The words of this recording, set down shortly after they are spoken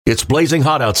It's blazing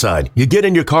hot outside. You get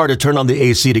in your car to turn on the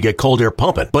AC to get cold air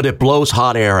pumping, but it blows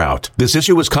hot air out. This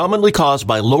issue is commonly caused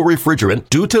by low refrigerant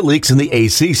due to leaks in the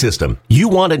AC system. You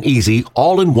want an easy,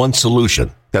 all-in-one solution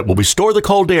that will restore the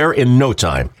cold air in no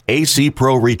time. AC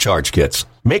Pro Recharge Kits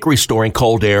make restoring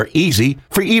cold air easy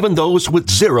for even those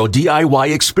with zero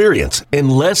DIY experience in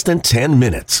less than 10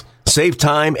 minutes. Save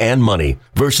time and money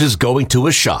versus going to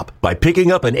a shop by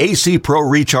picking up an AC Pro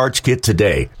Recharge Kit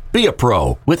today. Be a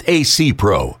pro with AC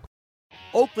Pro.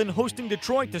 Oakland hosting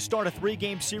Detroit to start a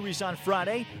 3-game series on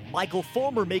Friday. Michael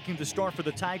Fulmer making the start for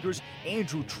the Tigers.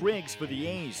 Andrew Triggs for the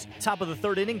A's. Top of the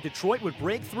third inning, Detroit would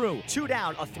break through. 2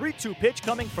 down, a 3-2 pitch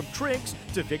coming from Triggs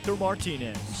to Victor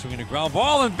Martinez. Swinging a ground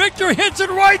ball, and Victor hits it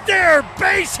right there.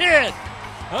 Base hit.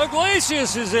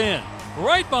 Iglesias is in.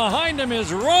 Right behind him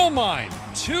is Romine.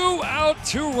 2-out,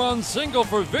 2-run single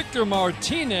for Victor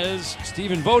Martinez.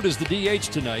 Stephen Vogt is the DH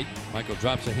tonight. Michael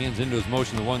drops the hands into his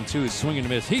motion. The 1-2 is swinging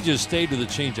and a miss. He just stayed with the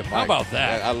changeup. How about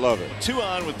that? I love it. 2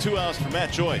 on with 2 outs for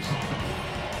Matt Joyce.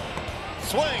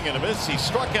 Swing and a miss. He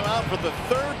struck him out for the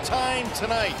 3rd time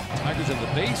tonight. Tigers have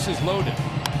the bases loaded.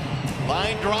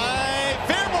 Line drive,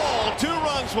 fair ball. 2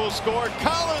 runs will score.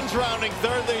 Collins rounding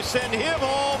third. They send him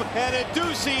home, and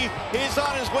Adduci is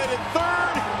on his way to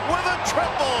third with a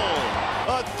triple.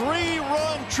 A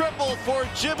 3-run triple for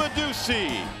Jim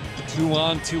Adduci. 2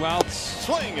 on, 2 outs.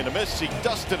 Swing and a miss. He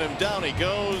dusted him down. He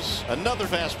goes. Another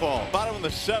fastball. Bottom of the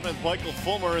 7th. Michael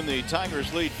Fulmer in the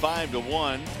Tigers lead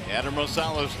 5-1. Adam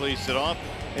Rosales leads it off.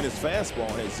 And his fastball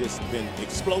has just been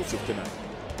explosive tonight.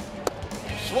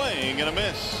 Swing and a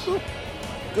miss.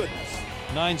 Goodness.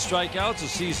 9 strikeouts, a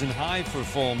season high for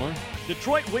Fulmer.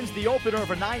 Detroit wins the opener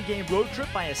of a 9-game road trip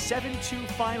by a 7-2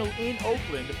 final in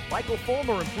Oakland. Michael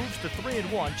Fulmer improves to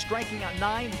 3-1, striking out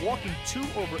 9, walking 2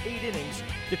 over 8 innings.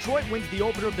 Detroit wins the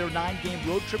opener of their 9-game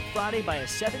road trip Friday by a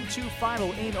 7-2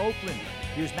 final in Oakland.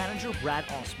 Here's manager Brad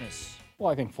Ausmus. Well,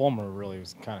 I think Fulmer really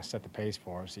was kind of set the pace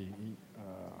for us. He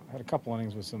had a couple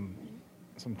innings with some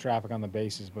traffic on the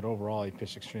bases, but overall he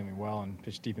pitched extremely well and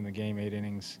pitched deep in the game, 8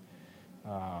 innings.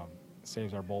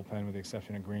 Saves our bullpen with the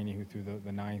exception of Greeny, who threw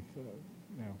the 9th.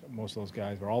 Most of those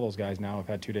guys, or all those guys now, have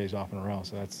had 2 days off in a row,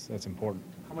 so that's important.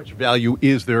 How much value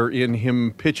is there in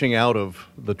him pitching out of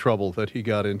the trouble that he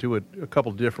got into at a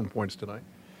couple of different points tonight?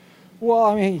 Well,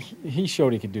 I mean, he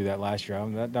showed he could do that last year. I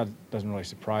mean, that doesn't really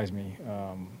surprise me.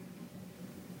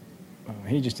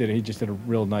 He just did a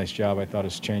real nice job. I thought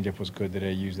his changeup was good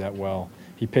today. He used that well.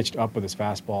 He pitched up with his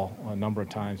fastball a number of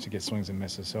times to get swings and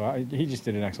misses. So he just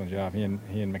did an excellent job. He and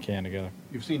McCann together.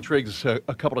 You've seen Triggs a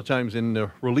couple of times in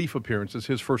relief appearances.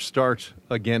 His first start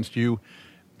against you,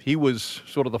 he was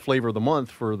sort of the flavor of the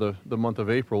month for the month of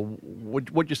April.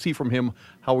 What'd you see from him?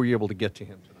 How were you able to get to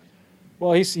him tonight?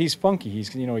 Well, he's funky. He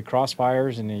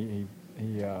crossfires and he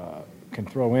can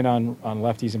throw in on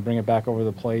lefties and bring it back over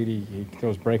the plate. He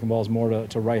throws breaking balls more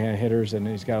to right-hand hitters, and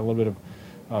he's got a little bit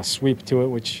of sweep to it,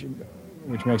 which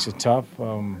makes it tough.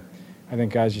 I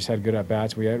think guys just had good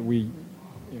at-bats. We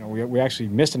actually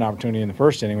missed an opportunity in the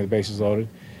first inning with the bases loaded.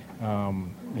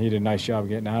 He did a nice job of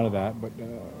getting out of that, but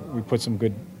we put some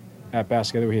good at-bats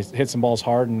together. We hit some balls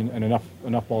hard, and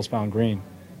enough balls found green.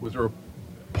 Was there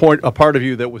a part of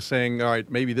you that was saying, all right,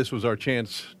 maybe this was our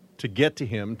chance to get to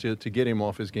him, to get him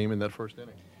off his game in that first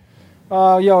inning?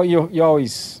 You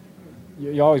always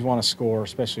want to score,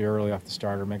 especially early off the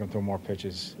starter, make him throw more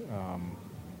pitches,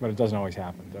 but it doesn't always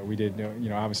happen. We did,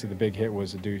 obviously the big hit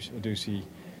was Adduci,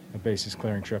 a bases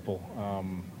clearing triple.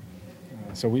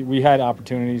 So we had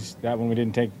opportunities. That one we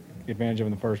didn't take advantage of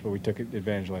in the first, but we took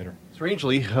advantage later.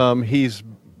 Strangely, he's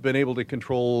been able to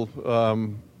control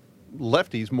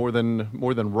lefties more than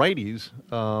righties,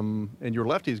 and your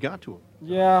lefties got to him.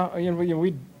 Yeah,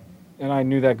 and I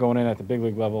knew that going in at the big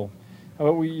league level.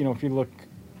 But if you look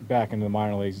back into the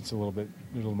minor leagues, there's a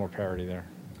little more parity there.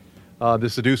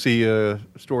 This Adduci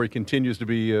story continues to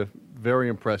be very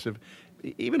impressive.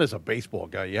 Even as a baseball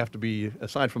guy, you have to be,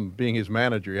 aside from being his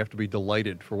manager, you have to be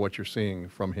delighted for what you're seeing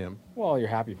from him. Well, you're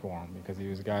happy for him because he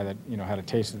was a guy that had a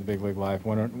taste of the big league life.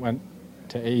 Went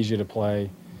to Asia to play.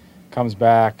 Comes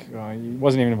back. He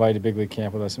wasn't even invited to big league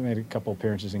camp with us. He made a couple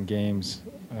appearances in games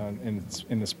in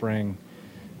the spring.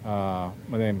 But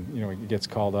then he gets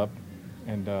called up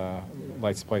and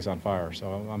lights the place on fire.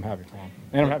 So I'm happy for him,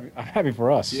 and I'm happy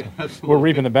for us. Yeah, we're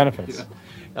reaping the benefits.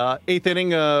 Yeah. 8th inning,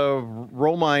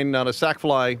 Romine on a sac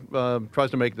fly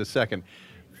tries to make the second.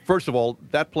 First of all,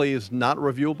 that play is not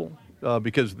reviewable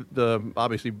because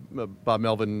obviously Bob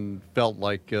Melvin felt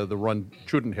like the run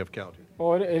shouldn't have counted.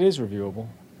 Well, it is reviewable.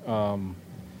 And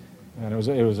it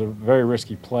was a very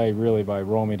risky play, really, by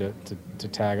Romy to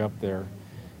tag up there.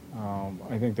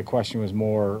 I think the question was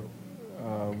more,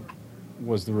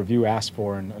 was the review asked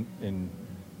for in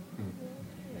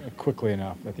quickly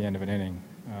enough at the end of an inning?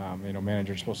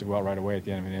 Managers are supposed to go out right away at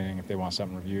the end of an inning if they want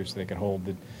something reviewed, so they can hold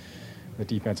the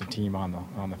defensive team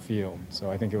on the field. So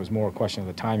I think it was more a question of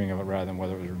the timing of it rather than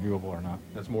whether it was reviewable or not.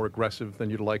 That's more aggressive than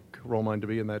you'd like Romine to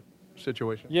be in that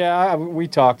situation. Yeah, we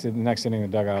talked in the next inning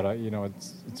in the dugout.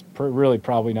 It's really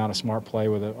probably not a smart play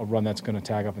with a run that's going to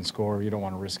tag up and score. You don't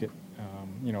want to risk it.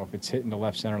 If it's hitting the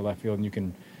left center, left field, and you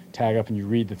can tag up and you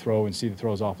read the throw and see the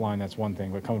throws offline, that's one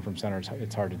thing. But coming from center,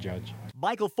 it's hard to judge.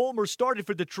 Michael Fulmer started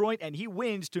for Detroit, and he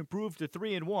wins to improve to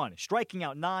 3-1. Striking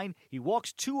out 9, he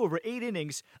walks 2 over 8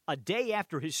 innings a day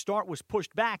after his start was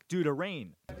pushed back due to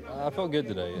rain. I felt good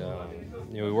today.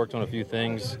 We worked on a few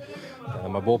things.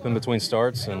 My bullpen between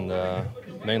starts and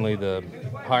mainly the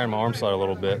higher my arm slide a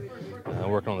little bit.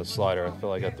 Working on the slider. I feel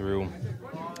like I threw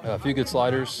a few good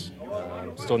sliders.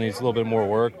 Still needs a little bit more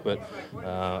work, but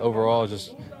overall,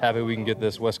 just happy we can get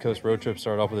this West Coast road trip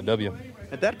started off with a W.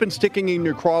 Had that been sticking in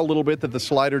your craw a little bit, that the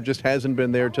slider just hasn't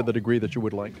been there to the degree that you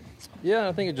would like? Yeah,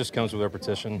 I think it just comes with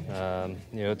repetition.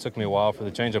 It took me a while for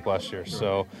the changeup last year,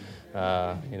 so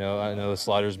I know the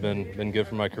slider's been good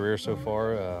for my career so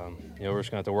far. We're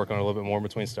just going to have to work on it a little bit more in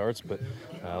between starts, but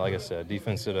like I said,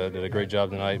 defense did a great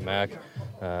job tonight. Mac,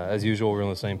 as usual, we're on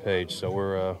the same page, so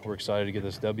we're excited to get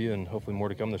this W and hopefully more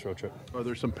to come this road trip. Are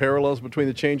there some parallels between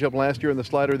the changeup last year and the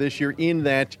slider this year in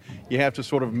that you have to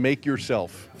sort of make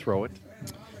yourself throw it?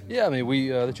 Yeah, the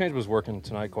changeup was working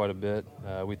tonight quite a bit.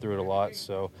 We threw it a lot,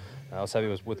 so I was happy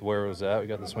with where it was at. We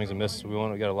got the swings and misses we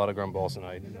got a lot of ground balls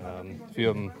tonight.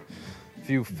 A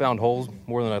few found holes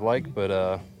more than I'd like, but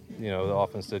the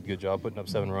offense did a good job putting up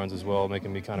 7 runs as well,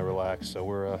 making me kind of relaxed. So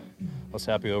I was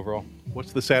happy overall.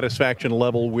 What's the satisfaction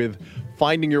level with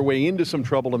finding your way into some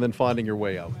trouble and then finding your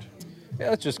way out?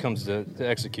 Yeah, it just comes to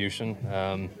execution.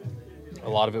 A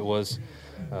lot of it was,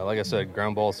 like I said,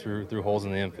 ground balls through holes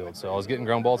in the infield. So I was getting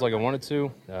ground balls like I wanted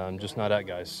to, just not at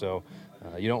guys. So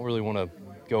you don't really want to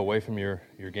go away from your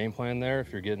game plan there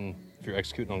if you're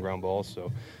executing on ground balls.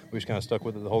 So we just kind of stuck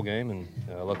with it the whole game, and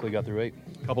luckily got through 8.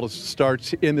 A couple of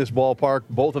starts in this ballpark.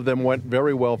 Both of them went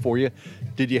very well for you.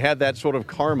 Did you have that sort of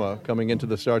karma coming into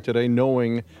the start today,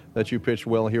 knowing that you pitched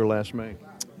well here last May?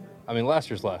 Last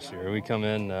year's last year. We come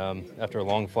in after a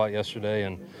long flight yesterday,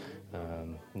 and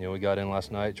we got in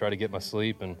last night, tried to get my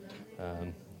sleep, and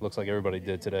looks like everybody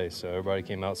did today. So everybody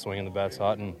came out swinging the bats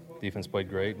hot, and defense played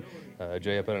great.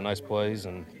 Jay up had a nice plays,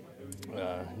 and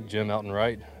Jim out and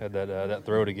right had that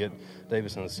throw to get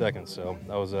Davis in the second. So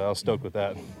I was stoked with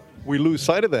that. We lose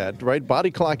sight of that, right?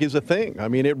 Body clock is a thing.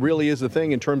 It really is a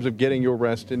thing in terms of getting your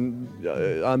rest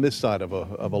on this side of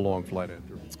a long flight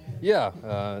after. Yeah,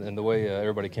 and the way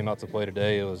everybody came out to play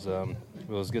today, it was a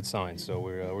good sign. So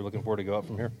we're looking forward to go up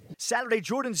from here. Saturday,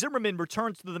 Jordan Zimmerman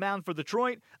returns to the mound for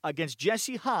Detroit against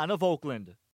Jesse Hahn of Oakland.